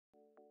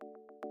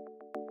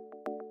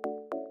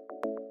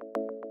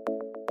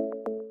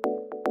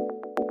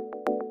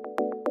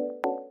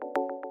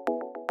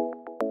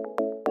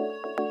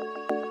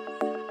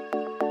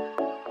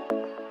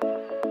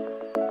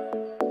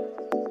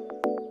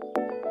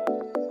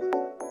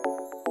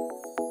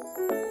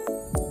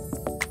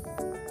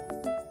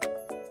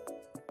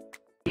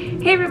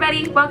Hey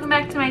everybody, welcome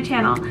back to my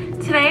channel.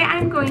 Today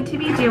I'm going to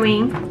be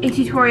doing a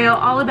tutorial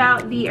all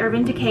about the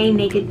Urban Decay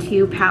Naked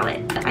 2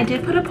 palette. I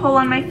did put a poll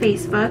on my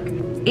Facebook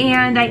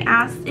and I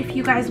asked if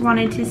you guys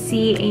wanted to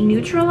see a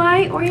neutral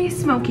eye or a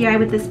smoky eye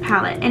with this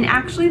palette, and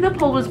actually the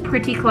poll was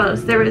pretty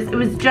close. It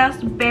was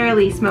just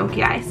barely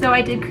smoky eye, so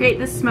I did create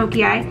this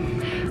smoky eye.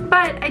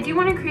 But I do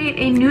want to create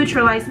a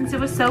neutral eye since it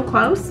was so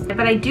close.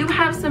 But I do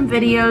have some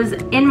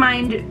videos in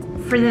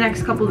mind for the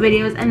next couple of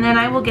videos, and then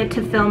I will get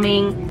to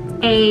filming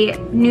a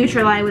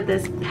neutral eye with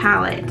this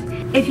palette.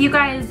 If you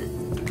guys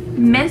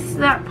missed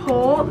that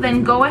poll,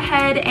 then go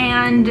ahead,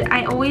 and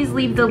I always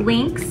leave the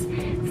links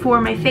for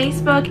my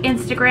Facebook,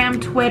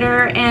 Instagram,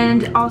 Twitter,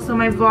 and also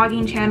my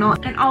vlogging channel,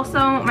 and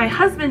also my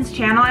husband's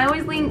channel. I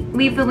always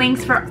leave the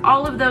links for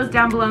all of those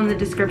down below in the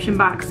description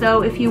box.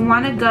 So if you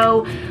want to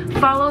go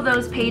follow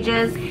those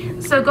pages,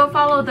 go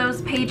follow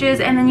those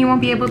pages, and then you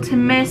won't be able to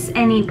miss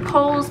any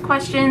polls,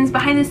 questions,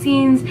 behind the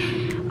scenes,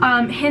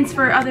 hints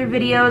for other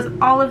videos,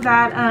 all of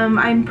that.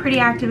 I'm pretty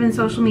active in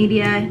social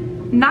media,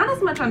 not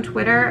as much on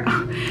Twitter.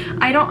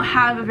 I don't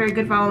have a very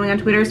good following on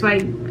Twitter, so I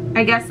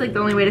guess like the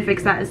only way to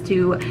fix that is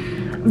to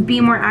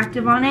be more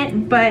active on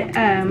it. But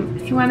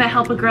if you want to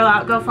help a girl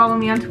out, go follow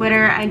me on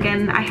Twitter.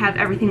 Again, I have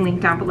everything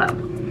linked down below.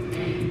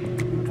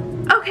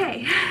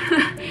 Okay,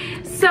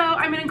 so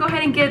I'm gonna go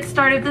ahead and get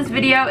started with this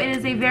video. It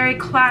is a very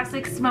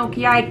classic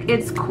smoky eye.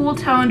 It's cool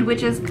toned,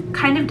 which is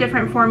kind of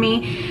different for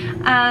me.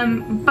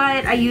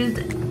 But I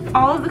used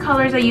all of the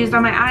colors I used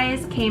on my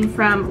eyes came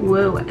from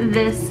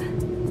this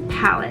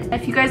palette.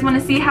 If you guys want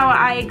to see how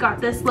I got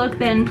this look,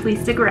 then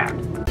please stick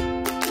around.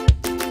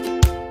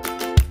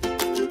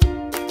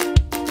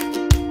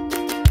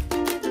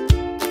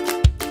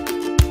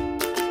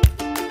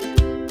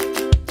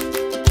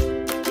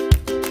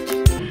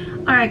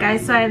 Alright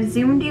guys, so I've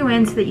zoomed you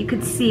in so that you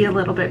could see a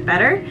little bit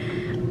better.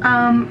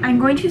 I'm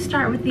going to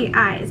start with the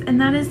eyes, and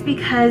that is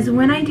because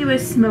when I do a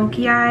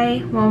smoky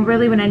eye, well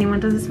really when anyone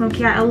does a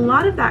smoky eye, a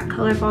lot of that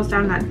color falls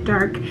down, that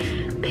dark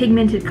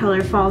pigmented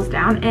color falls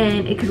down,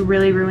 and it could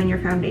really ruin your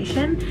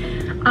foundation.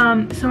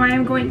 So I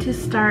am going to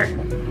start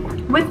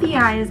with the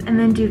eyes and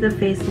then do the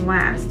face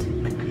last.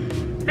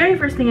 Very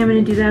first thing I'm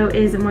going to do though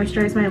is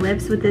moisturize my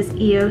lips with this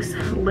EOS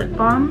lip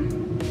balm.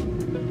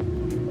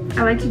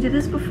 I like to do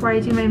this before I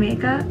do my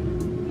makeup.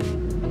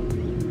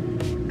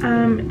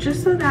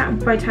 Just so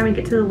that by the time I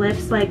get to the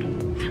lips, like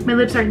my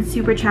lips aren't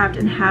super chapped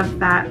and have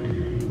that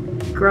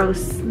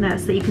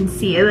grossness that you can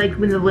see, like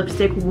when the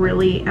lipstick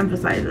really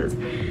emphasizes.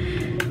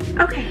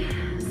 Okay,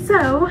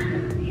 so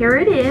here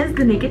it is,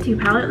 the Naked 2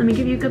 palette. Let me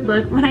give you a good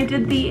look. When I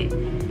did the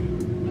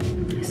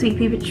Sweet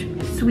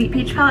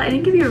Peach palette, I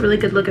didn't give you a really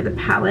good look at the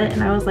palette,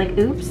 and I was like,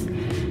 oops.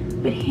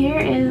 But here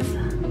is,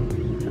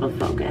 if it'll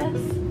focus,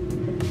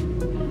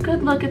 a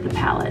good look at the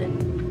palette.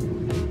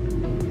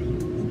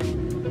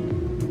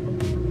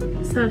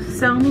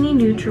 So many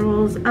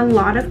neutrals, a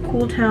lot of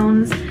cool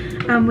tones,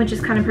 which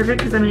is kind of perfect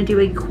because I'm going to do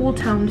a cool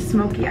toned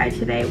smoky eye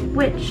today,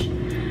 which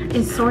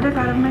is sort of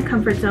out of my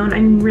comfort zone.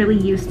 I'm really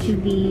used to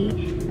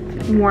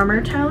the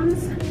warmer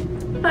tones,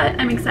 but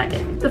I'm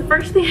excited. The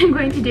first thing I'm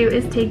going to do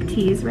is take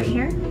Tease right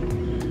here,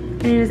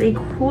 and it is a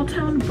cool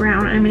toned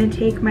brown. I'm going to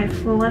take my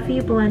fluffy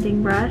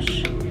blending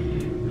brush.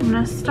 I'm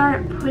going to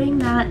start putting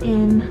that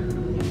in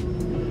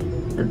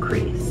the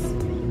crease.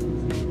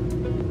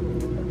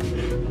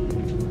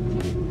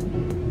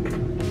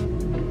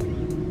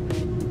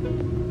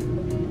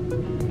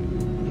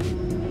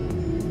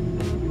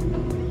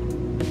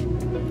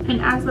 And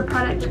as the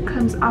product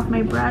comes off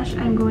my brush,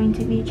 I'm going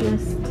to be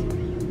just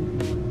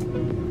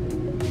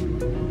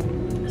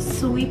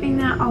sweeping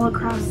that all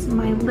across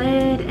my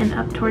lid and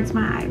up towards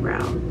my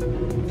eyebrow.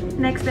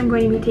 Next, I'm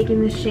going to be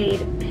taking the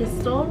shade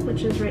Pistol,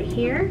 which is right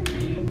here.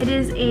 It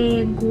is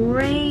a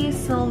gray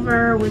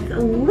silver with a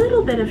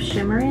little bit of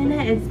shimmer in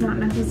it. It's not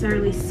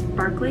necessarily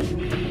sparkly.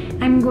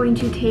 I'm going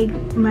to take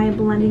my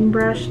blending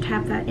brush,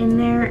 tap that in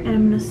there, and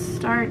I'm going to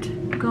start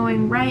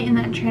going right in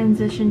that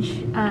transition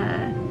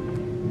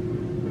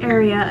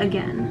area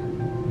again.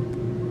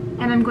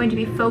 And I'm going to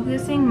be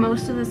focusing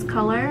most of this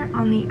color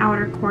on the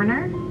outer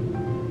corner,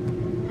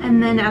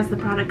 and then as the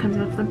product comes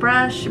off the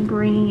brush,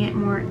 bringing it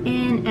more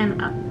in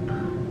and up.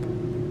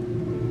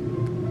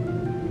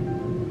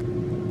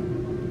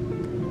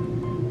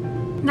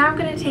 Now I'm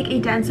going to take a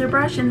denser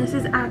brush, and this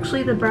is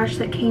actually the brush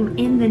that came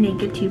in the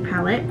Naked 2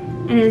 palette,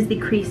 and it is the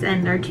crease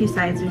end. There are two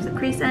sides. There's the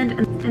crease end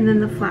and then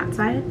the flat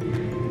side.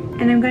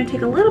 And I'm going to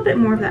take a little bit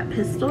more of that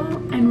Pistol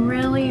and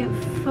really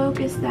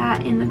focus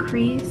that in the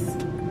crease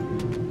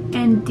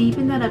and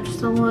deepen that up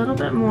just a little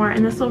bit more,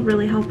 and this will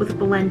really help with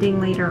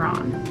blending later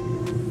on.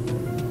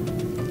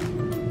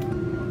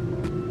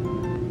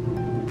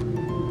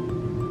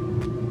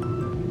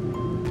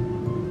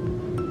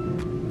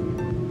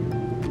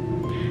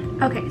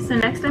 Okay, so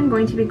next I'm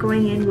going to be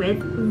going in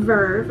with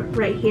Verve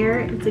right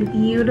here. It's a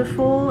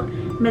beautiful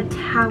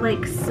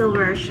metallic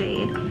silver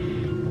shade.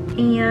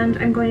 And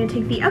I'm going to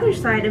take the other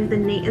side of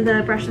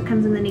the brush that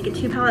comes in the Naked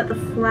 2 palette, the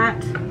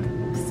flat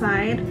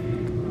side,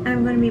 and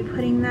I'm going to be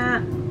putting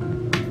that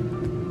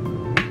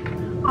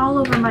all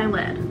over my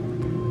lid.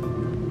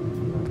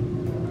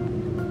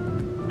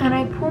 And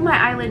I pull my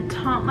eyelid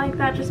taut like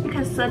that just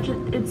because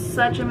it's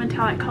such a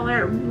metallic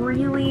color. It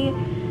really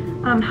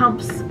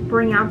helps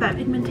bring out that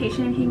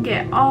pigmentation. You can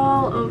get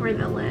all over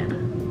the lid.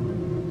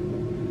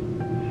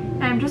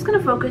 And I'm just going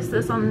to focus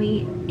this on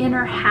the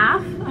inner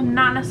half. I'm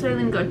not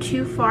necessarily going to go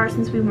too far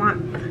since we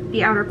want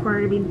the outer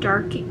corner to be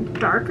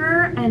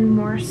darker and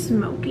more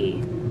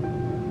smoky.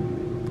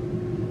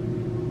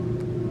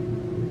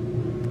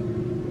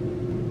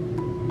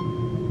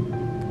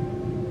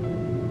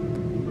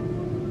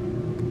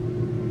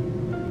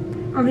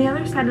 On the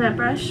other side of that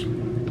brush,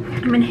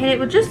 I'm going to hit it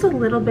with just a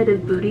little bit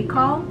of Booty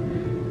Call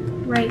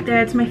right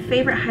there. It's my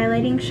favorite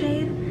highlighting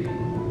shade.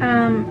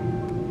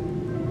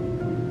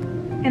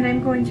 And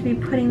I'm going to be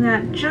putting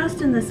that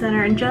just in the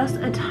center and just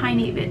a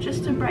tiny bit,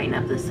 just to brighten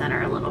up the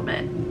center a little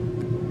bit.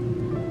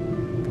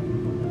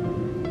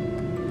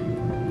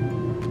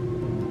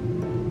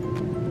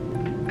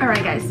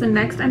 Alright guys, so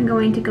next I'm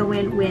going to go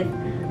in with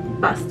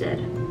Busted.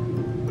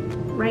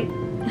 Right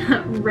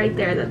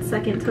there, that's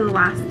second to the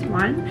last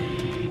one.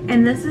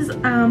 And this is a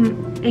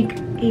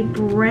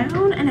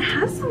brown, and it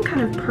has some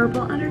kind of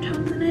purple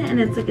undertones in it,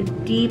 and it's like a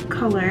deep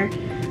color.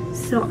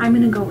 So I'm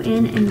going to go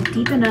in and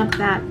deepen up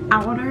that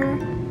outer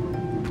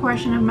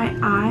portion of my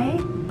eye,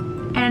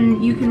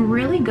 and you can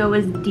really go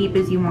as deep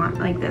as you want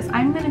like this.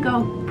 I'm going to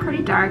go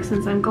pretty dark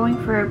since I'm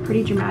going for a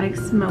pretty dramatic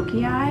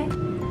smoky eye,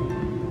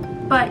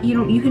 but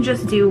you can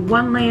just do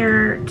 1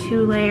 layer,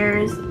 2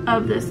 layers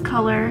of this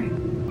color,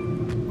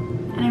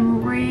 and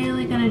I'm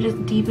really going to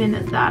just deepen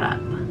that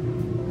up.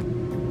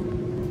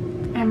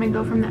 I'm going to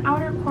go from the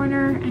outer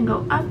corner and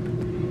go up,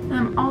 and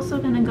I'm also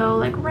going to go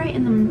like right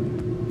in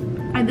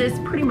the, this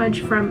pretty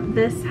much from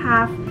this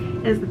half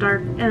is the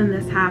dark and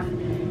this half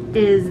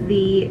is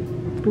the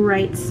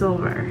bright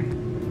silver.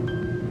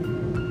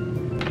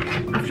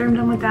 After I'm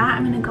done with that,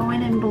 I'm going to go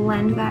in and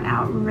blend that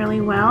out really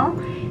well.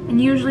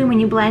 And usually when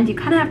you blend, you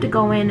kind of have to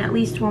go in at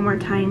least 1 more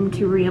time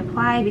to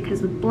reapply,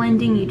 because with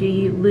blending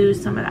you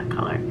lose some of that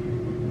color.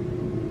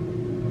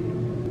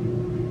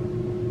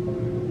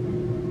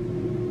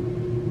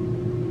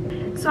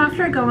 So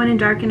after I go in and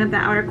darken up the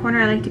outer corner,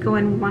 I like to go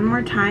in 1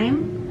 more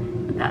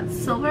time with that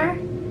silver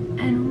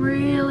and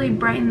really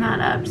brighten that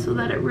up so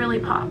that it really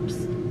pops.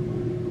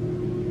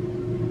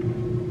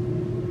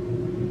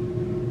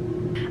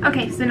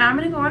 Okay, so now I'm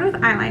going to go in with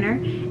eyeliner,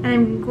 and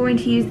I'm going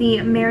to use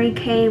the Mary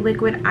Kay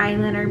liquid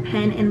eyeliner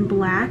pen in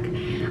black.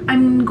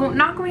 I'm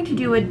not going to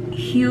do a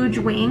huge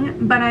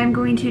wing, but I'm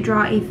going to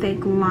draw a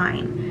thick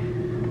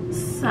line.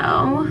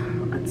 So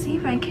let's see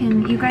if I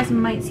can, you guys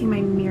might see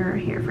my mirror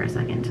here for a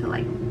second to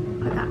like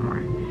put that more.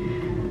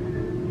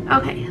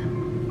 Okay,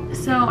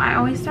 so I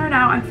always start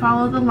out, I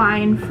follow the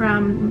line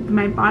from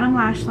my bottom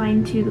lash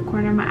line to the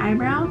corner of my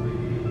eyebrow,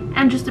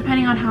 and just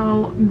depending on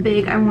how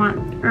big I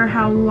want or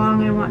how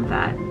long I want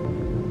that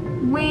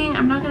wing,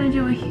 I'm not going to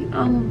do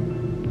a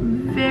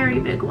very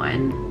big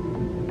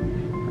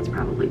one. That's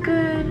probably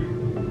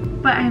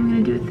good, but I'm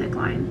going to do a thick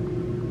line.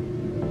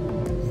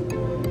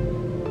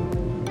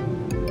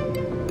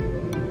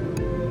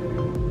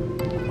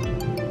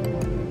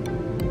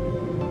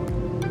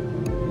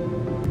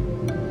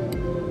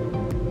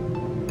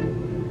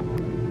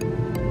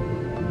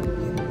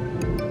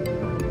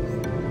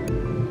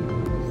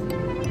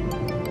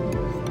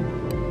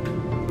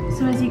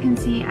 So as you can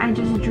see, I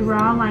just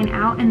draw a line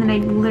out, and then I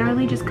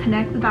literally just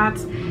connect the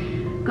dots,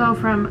 go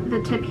from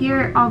the tip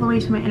here all the way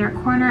to my inner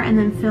corner, and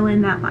then fill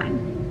in that line.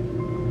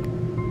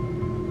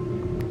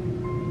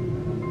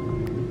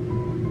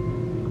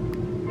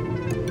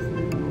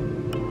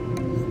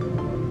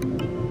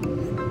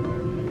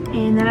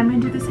 And then I'm going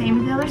to do the same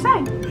with the other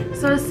side.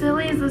 So as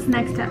silly as this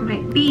next step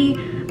might be,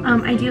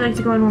 I do like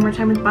to go in 1 more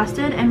time with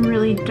Busted and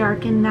really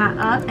darken that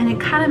up, and it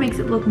kind of makes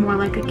it look more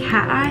like a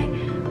cat eye.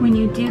 When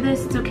you do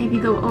this, it's okay if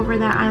you go over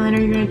that eyeliner,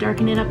 you're going to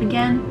darken it up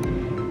again.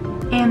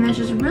 And this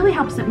just really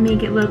helps it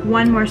make it look,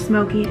 1, more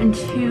smoky, and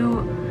 2,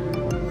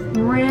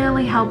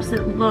 really helps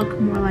it look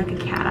more like a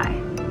cat eye.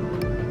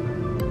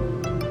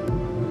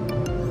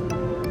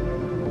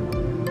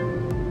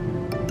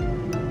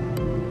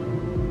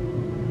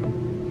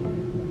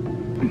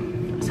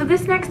 So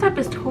this next step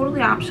is totally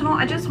optional.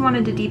 I just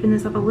wanted to deepen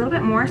this up a little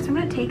bit more, so I'm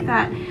going to take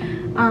that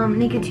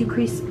Naked 2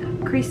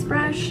 crease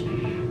brush,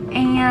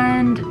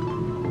 and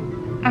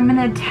I'm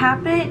going to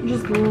tap it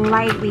just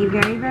lightly,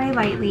 very, very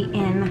lightly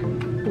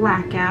in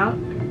Blackout,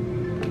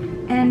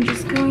 and I'm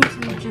just going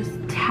to just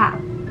tap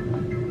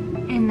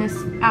in this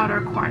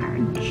outer corner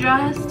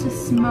just to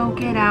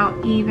smoke it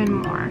out even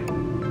more.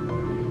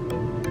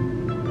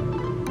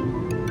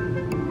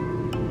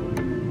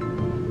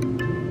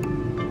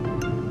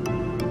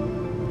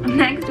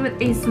 Next,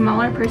 with a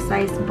smaller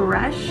precise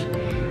brush,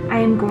 I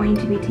am going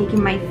to be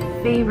taking my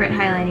favorite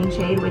highlighting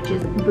shade, which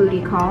is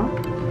Booty Call.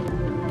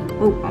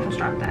 Oh, almost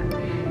dropped that.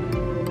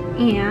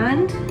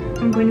 And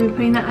I'm going to be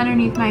putting that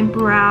underneath my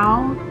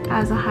brow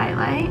as a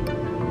highlight.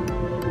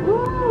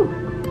 Ooh.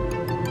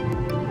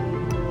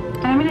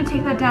 And I'm going to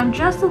take that down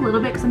just a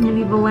little bit because I'm going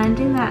to be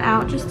blending that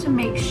out just to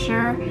make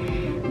sure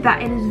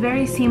that it is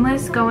very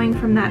seamless going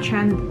from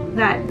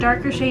that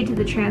darker shade to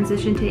the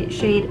transition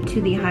shade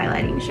to the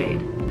highlighting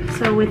shade.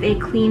 So with a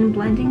clean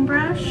blending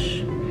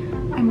brush,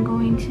 I'm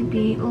going to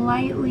be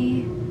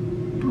lightly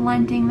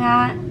blending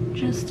that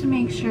just to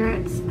make sure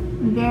it's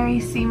very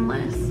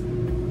seamless.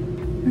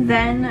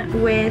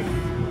 Then with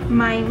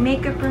my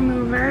makeup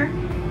remover,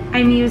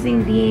 I'm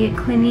using the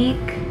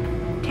Clinique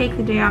Take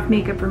the Day Off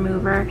makeup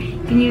remover. You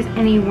can use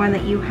any one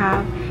that you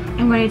have.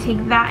 I'm going to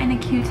take that in a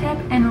Q-tip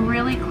and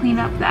really clean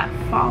up that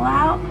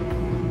fallout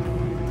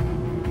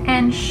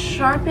and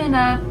sharpen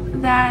up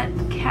that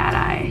cat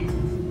eye.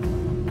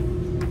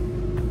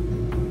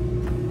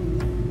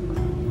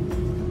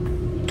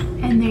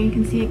 And there you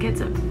can see it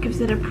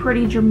gives it a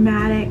pretty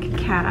dramatic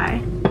cat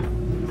eye.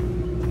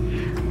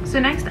 So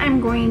next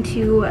I'm going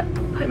to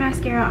put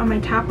mascara on my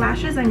top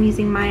lashes. I'm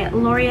using my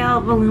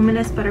L'Oreal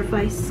Voluminous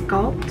Butterfly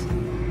Sculpt.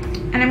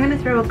 And I'm going to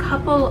throw a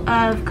couple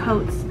of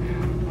coats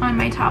on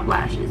my top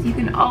lashes. You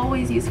can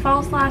always use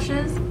false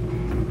lashes.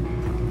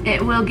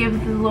 It will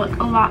give the look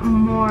a lot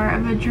more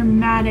of a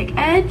dramatic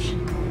edge.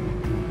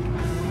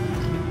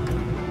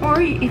 Or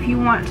if you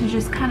want to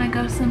just kind of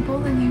go simple,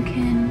 then you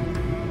can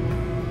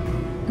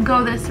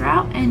go this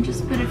route and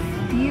just put a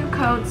few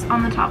coats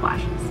on the top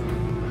lashes.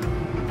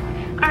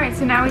 Alright,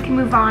 so now we can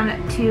move on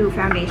to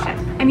foundation.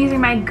 I'm using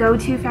my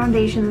go-to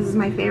foundation. This is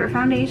my favorite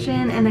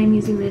foundation, and I'm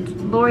using the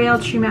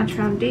L'Oreal True Match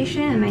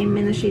Foundation, and I'm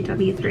in the shade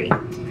W3.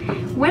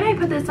 When I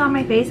put this on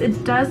my face,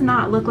 it does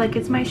not look like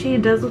it's my shade.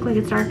 It does look like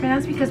it's darker, and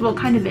that's because, well, it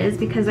kind of is,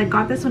 because I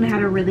got this when I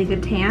had a really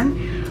good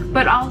tan,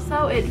 but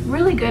also it's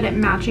really good at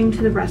matching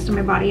to the rest of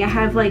my body. I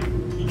have, like,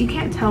 you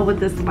can't tell with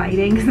this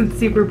lighting because it's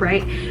super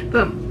bright,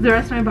 but the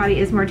rest of my body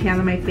is more tan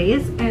than my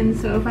face, and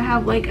so if I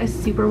have like a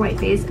super white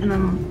face and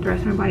then the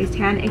rest of my body's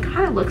tan, it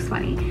kind of looks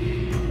funny.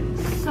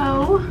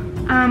 So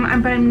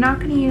but I'm not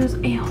going to use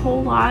a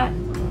whole lot.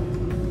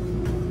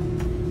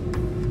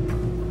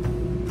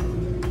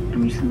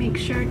 I'm just going to make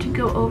sure to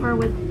go over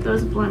with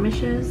those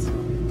blemishes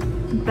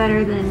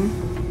better than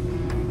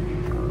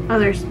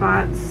other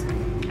spots.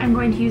 I'm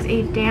going to use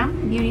a damp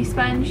beauty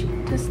sponge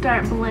to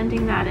start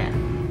blending that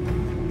in.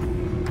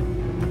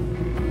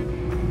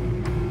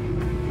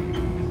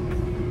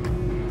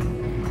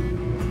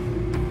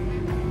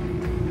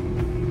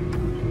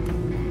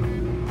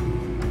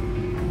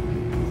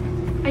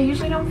 I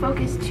usually don't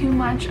focus too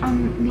much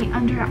on the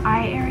under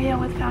eye area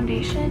with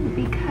foundation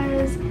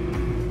because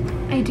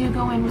I do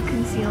go in with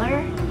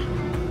concealer,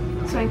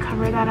 so I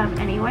cover that up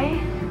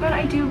anyway, but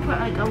I do put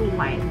like a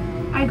light.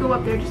 I go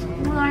up there just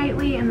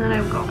lightly and then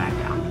I go back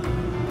down,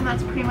 and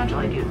that's pretty much all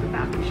I do with the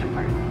foundation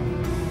part.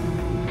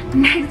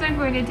 Next I'm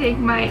going to take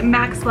my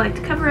MAC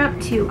Select Cover Up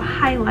to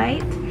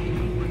highlight.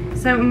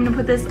 So I'm going to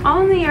put this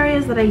all in the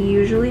areas that I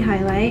usually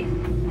highlight.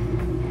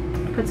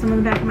 Put some on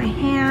the back of my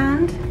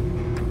hand.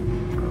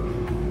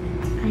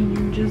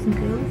 And just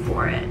go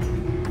for it.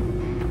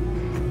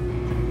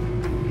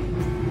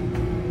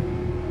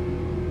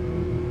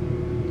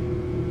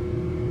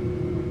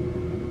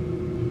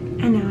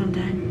 And now I'm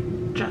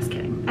done. Just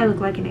kidding. I look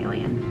like an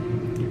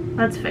alien.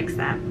 Let's fix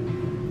that.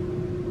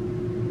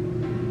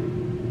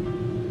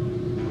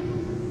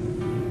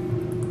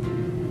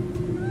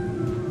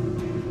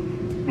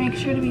 Make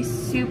sure to be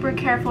super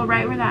careful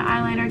right where that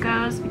eyeliner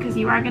goes, because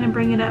you are going to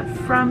bring it up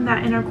from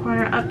that inner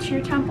corner up to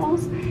your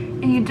temples.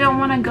 And you don't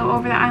want to go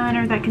over the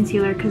eyeliner with that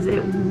concealer because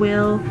it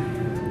will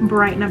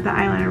brighten up the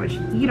eyeliner, which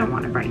you don't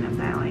want to brighten up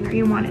the eyeliner.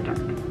 You want it dark.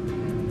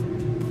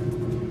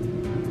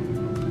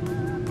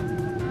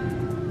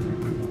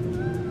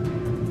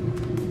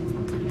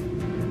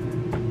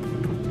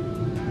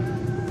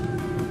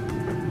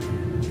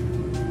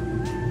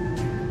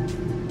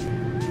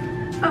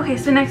 Okay,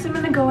 so next I'm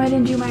going to go ahead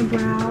and do my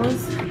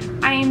brows.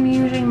 I am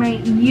using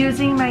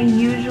my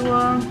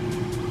usual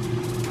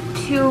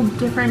two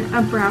different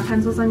brow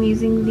pencils. I'm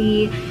using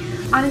the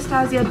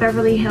Anastasia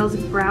Beverly Hills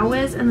Brow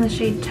Wiz in the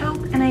shade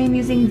Taupe, and I am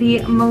using the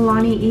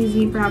Milani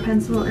Easy Brow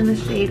Pencil in the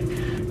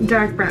shade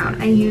Dark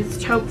Brown. I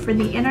use Taupe for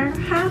the inner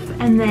half,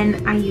 and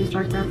then I use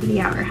Dark Brown for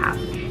the outer half,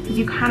 because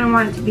you kind of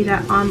want it to be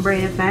that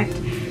ombre effect.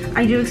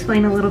 I do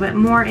explain a little bit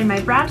more in my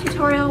brow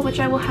tutorial, which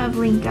I will have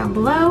linked down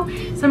below,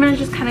 so I'm going to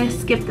just kind of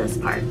skip this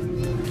part.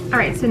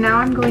 Alright, so now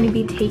I'm going to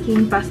be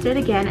taking Busted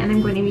again, and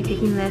I'm going to be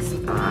taking this, you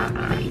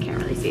can't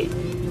really see it,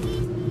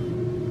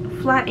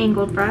 flat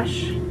angled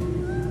brush,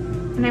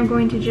 and I'm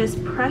going to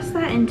just press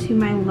that into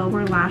my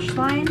lower lash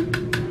line.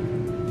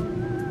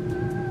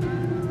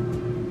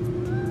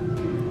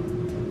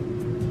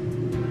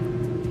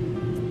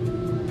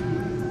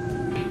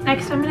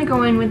 Next I'm going to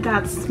go in with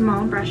that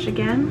small brush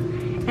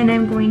again, and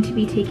I'm going to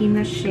be taking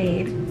the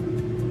shade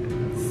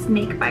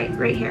Snakebite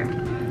right here.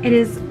 It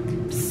is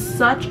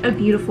such a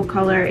beautiful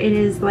color. It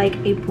is like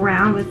a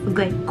brown with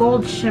like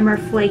gold shimmer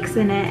flakes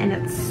in it, and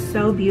it's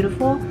so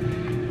beautiful.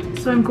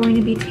 So I'm going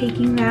to be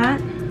taking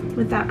that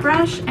with that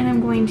brush, and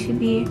I'm going to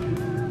be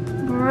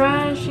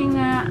brushing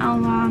that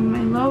along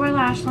my lower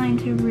lash line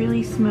to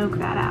really smoke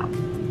that out.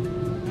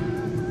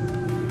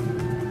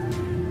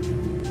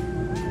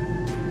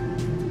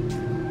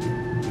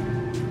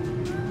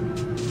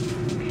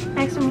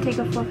 Next I'm going to take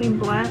a fluffy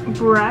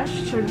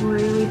brush to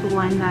really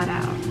blend that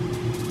out.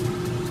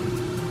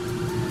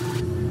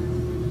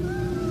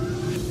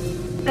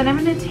 Then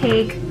I'm going to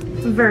take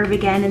Verve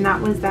again, and that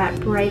was that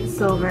bright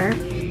silver.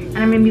 And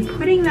I'm going to be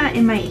putting that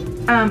in my,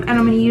 and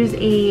I'm going to use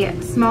a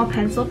small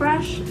pencil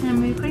brush, and I'm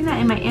going to be putting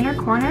that in my inner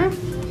corner.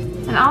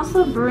 And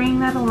also bring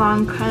that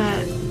along kind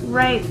of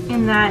right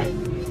in that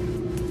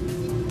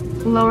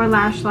lower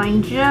lash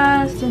line,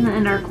 just in the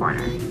inner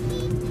corner.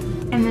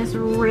 And this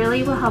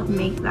really will help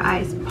make the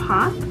eyes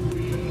pop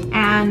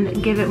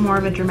and give it more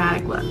of a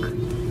dramatic look.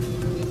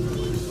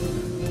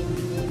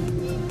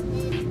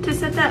 To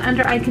set that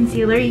under eye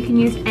concealer, you can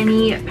use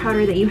any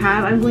powder that you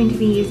have. I'm going to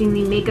be using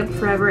the Makeup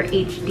Forever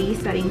HD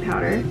setting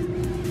powder.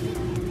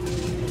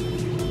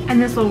 And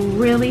this will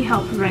really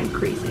help prevent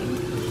creasing.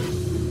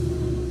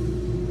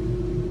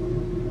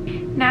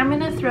 Now I'm going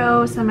to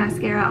throw some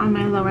mascara on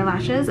my lower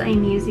lashes.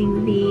 I'm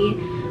using the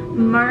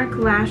Mark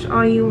Lash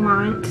All You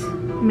Want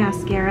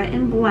mascara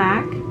in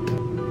black.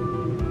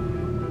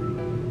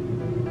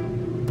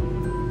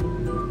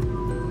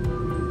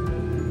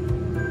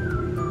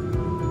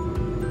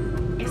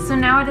 So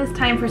now it is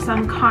time for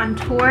some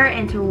contour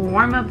and to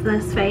warm up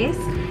this face.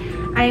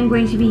 I am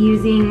going to be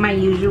using my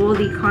usual,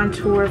 the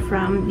contour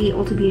from the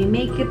Ulta Beauty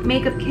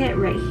makeup kit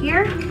right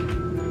here.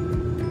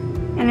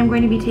 And I'm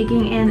going to be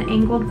taking an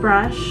angled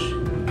brush.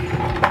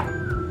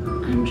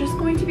 I'm just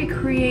going to be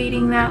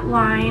creating that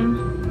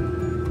line.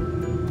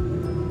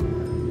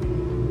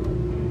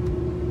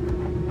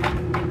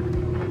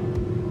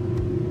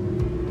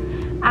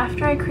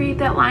 After I create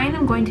that line,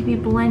 I'm going to be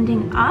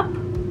blending up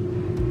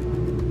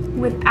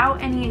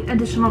without any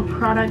additional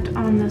product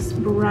on this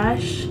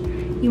brush.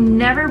 You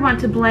never want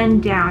to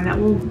blend down. That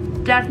will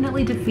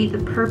definitely defeat the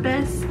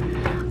purpose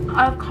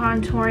of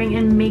contouring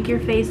and make your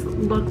face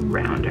look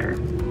rounder.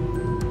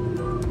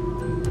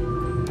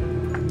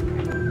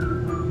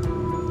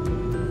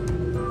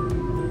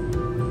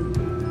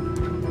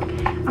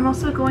 I'm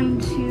also going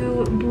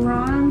to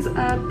bronze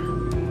up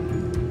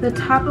the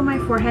top of my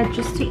forehead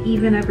just to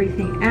even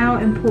everything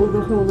out and pull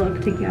the whole look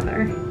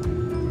together.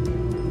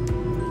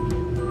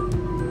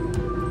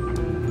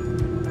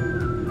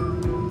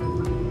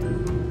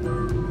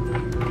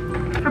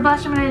 For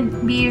blush, I'm going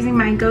to be using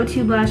my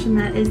go-to blush, and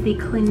that is the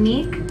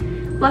Clinique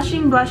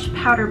Blushing Blush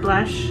Powder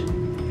Blush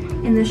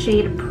in the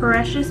shade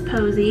Precious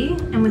Posy.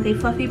 And with a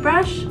fluffy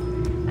brush,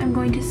 I'm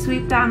going to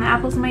sweep down the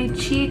apples of my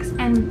cheeks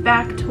and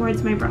back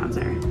towards my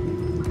bronzer.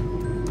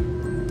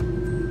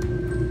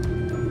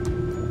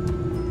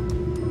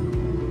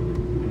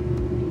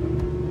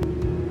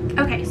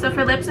 Okay, so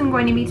for lips, I'm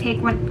going to be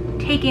taking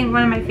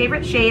one of my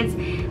favorite shades,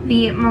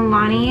 the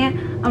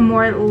Milani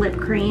Amore Lip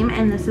Cream,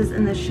 and this is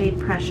in the shade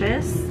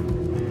Precious.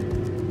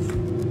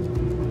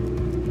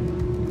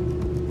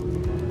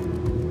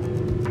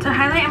 To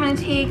highlight, I'm going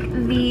to take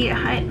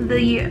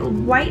the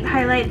white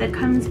highlight that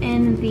comes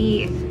in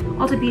the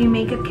Ulta Beauty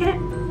makeup kit,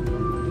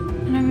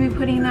 and I'm going to be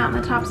putting that on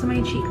the tops of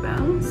my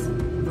cheekbones.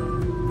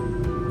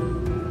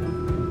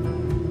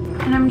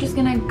 And I'm just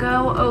going to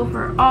go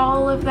over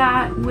all of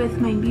that with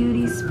my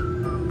beauty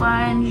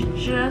sponge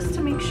just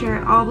to make sure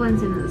it all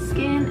blends into the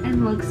skin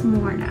and looks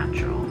more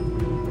natural.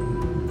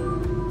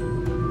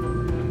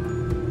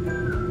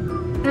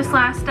 This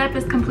last step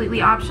is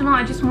completely optional.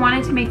 I just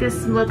wanted to make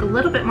this look a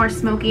little bit more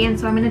smoky, and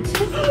so I'm going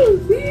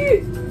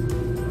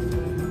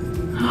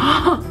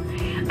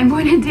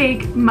to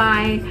take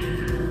my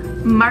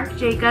Marc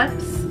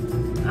Jacobs,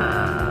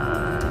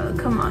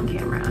 come on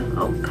camera,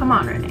 oh come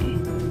on Renee,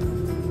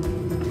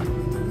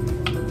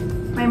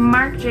 my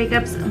Marc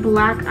Jacobs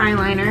black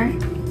eyeliner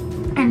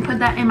and put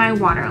that in my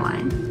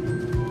waterline.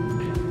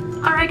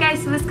 Alright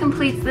guys, so this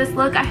completes this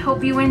look. I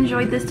hope you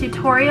enjoyed this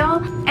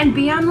tutorial, and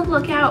be on the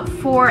lookout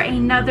for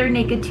another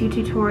Naked 2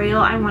 tutorial.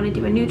 I want to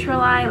do a neutral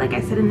eye, like I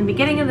said in the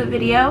beginning of the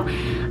video,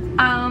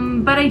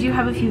 but I do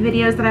have a few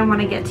videos that I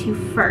want to get to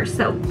first,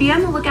 so be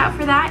on the lookout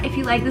for that. If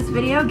you like this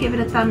video, give it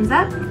a thumbs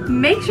up.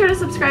 Make sure to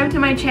subscribe to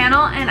my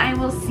channel, and I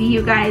will see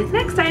you guys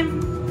next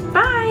time.